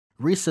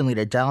Recently,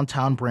 the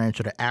downtown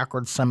branch of the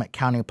Akron Summit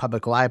County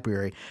Public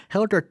Library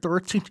held their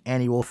 13th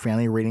annual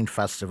Family Reading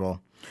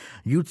Festival.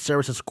 Youth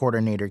Services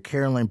Coordinator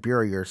Carolyn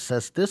Burrier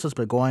says this has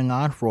been going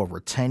on for over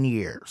 10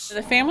 years.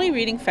 The Family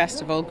Reading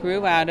Festival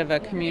grew out of a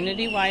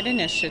community-wide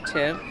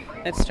initiative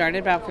that started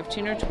about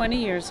 15 or 20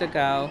 years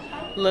ago,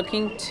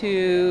 looking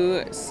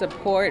to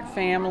support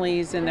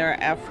families in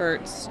their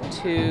efforts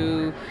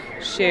to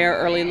share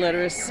early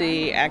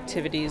literacy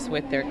activities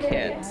with their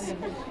kids.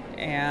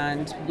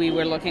 And we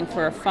were looking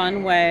for a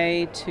fun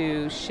way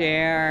to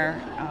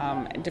share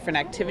different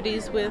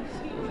activities with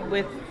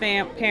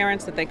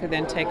parents that they could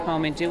then take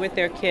home and do with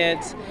their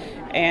kids,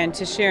 and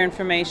to share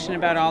information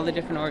about all the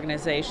different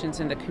organizations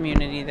in the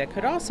community that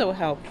could also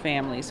help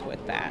families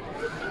with that.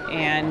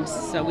 And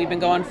so we've been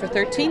going for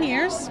 13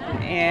 years,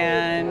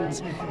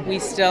 and we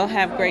still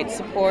have great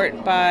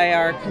support by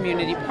our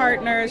community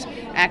partners.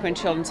 Akron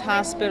Children's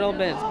Hospital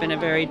has been a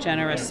very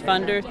generous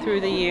funder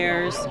through the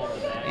years.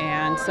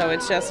 And so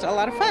it's just a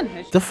lot of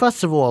fun. The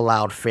festival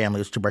allowed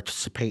families to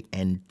participate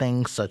in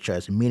things such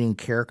as meeting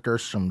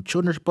characters from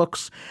children's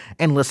books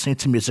and listening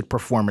to music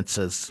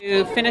performances.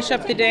 To finish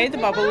up the day, the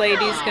Bubble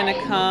Lady's going to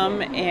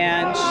come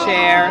and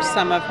share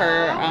some of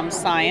her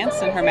science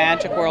and her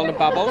magic world of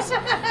bubbles.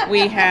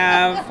 We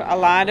have a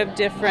lot of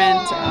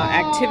different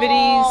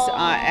activities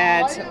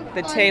at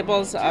the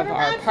tables of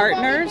our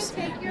partners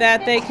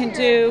that they can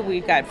do.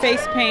 We've got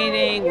face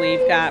painting,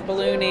 we've got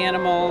balloon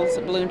animals,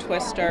 a balloon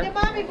twister.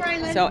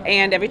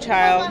 And every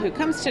child who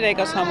comes today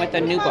goes home with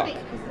a new book.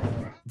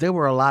 There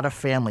were a lot of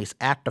families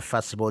at the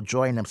festival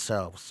enjoying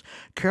themselves.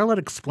 Carolyn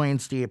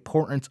explains the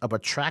importance of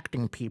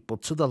attracting people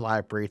to the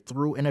library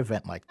through an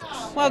event like this.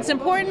 Well, it's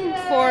important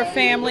for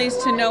families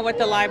to know what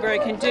the library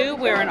can do.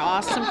 We're an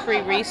awesome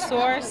free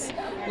resource.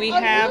 We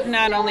have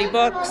not only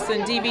books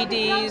and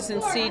DVDs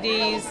and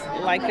CDs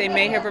like they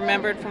may have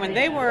remembered from when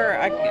they were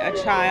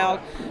a child,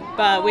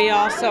 but we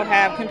also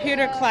have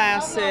computer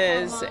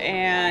classes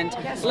and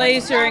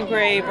laser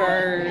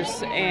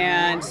engravers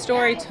and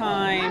story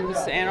times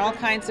and all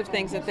kinds of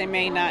things that they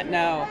may not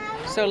know.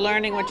 So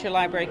learning what your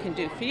library can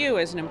do for you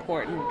is an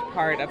important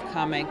part of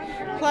coming.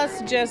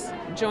 Plus just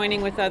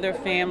joining with other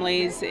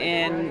families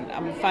in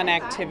fun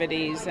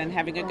activities and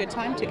having a good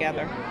time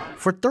together.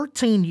 For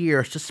 13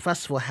 years, this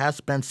festival has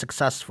been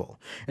successful.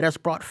 It has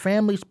brought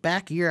families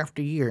back year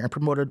after year and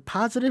promoted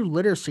positive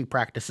literacy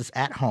practices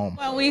at home.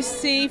 Well, we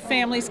see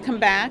families come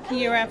back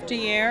year after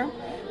year.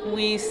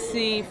 We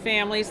see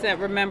families that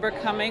remember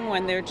coming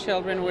when their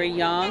children were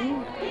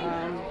young.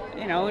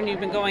 When you've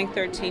been going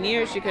 13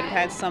 years, you could have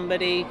had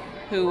somebody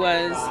who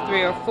was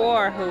 3 or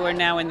 4 who are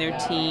now in their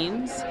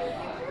teens.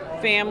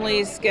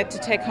 Families get to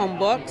take home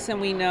books, and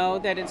we know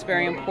that it's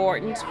very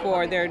important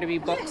for there to be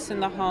books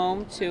in the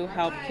home to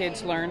help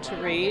kids learn to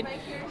read.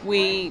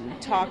 We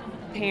talk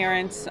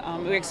parents,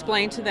 we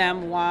explain to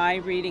them why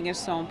reading is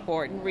so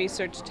important.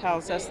 Research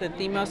tells us that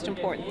the most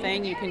important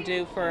thing you can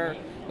do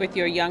with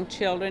your young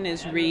children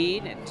is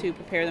read to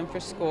prepare them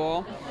for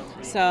school.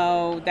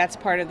 So that's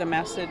part of the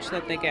message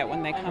that they get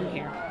when they come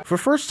here. For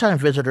first-time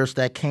visitors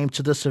that came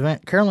to this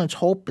event, Carolyn's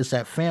hope is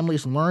that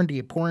families learn the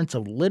importance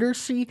of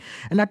literacy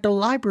and that the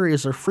library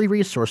is a free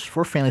resource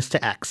for families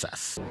to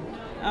access.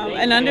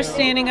 An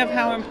understanding of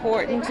how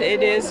important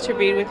it is to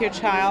read with your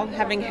child,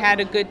 having had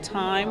a good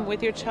time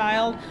with your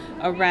child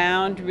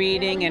around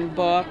reading and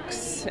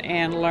books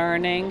and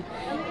learning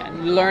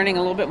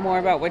a little bit more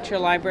about what your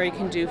library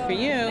can do for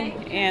you,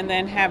 and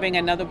then having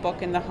another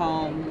book in the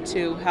home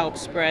to help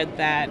spread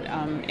that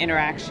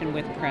interaction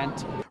with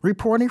print.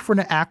 Reporting from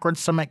the Akron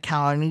Summit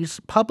County's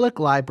Public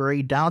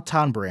Library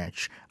Downtown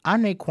Branch,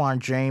 I'm Naquan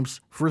James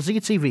for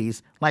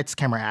ZTV's Lights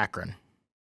Camera Akron.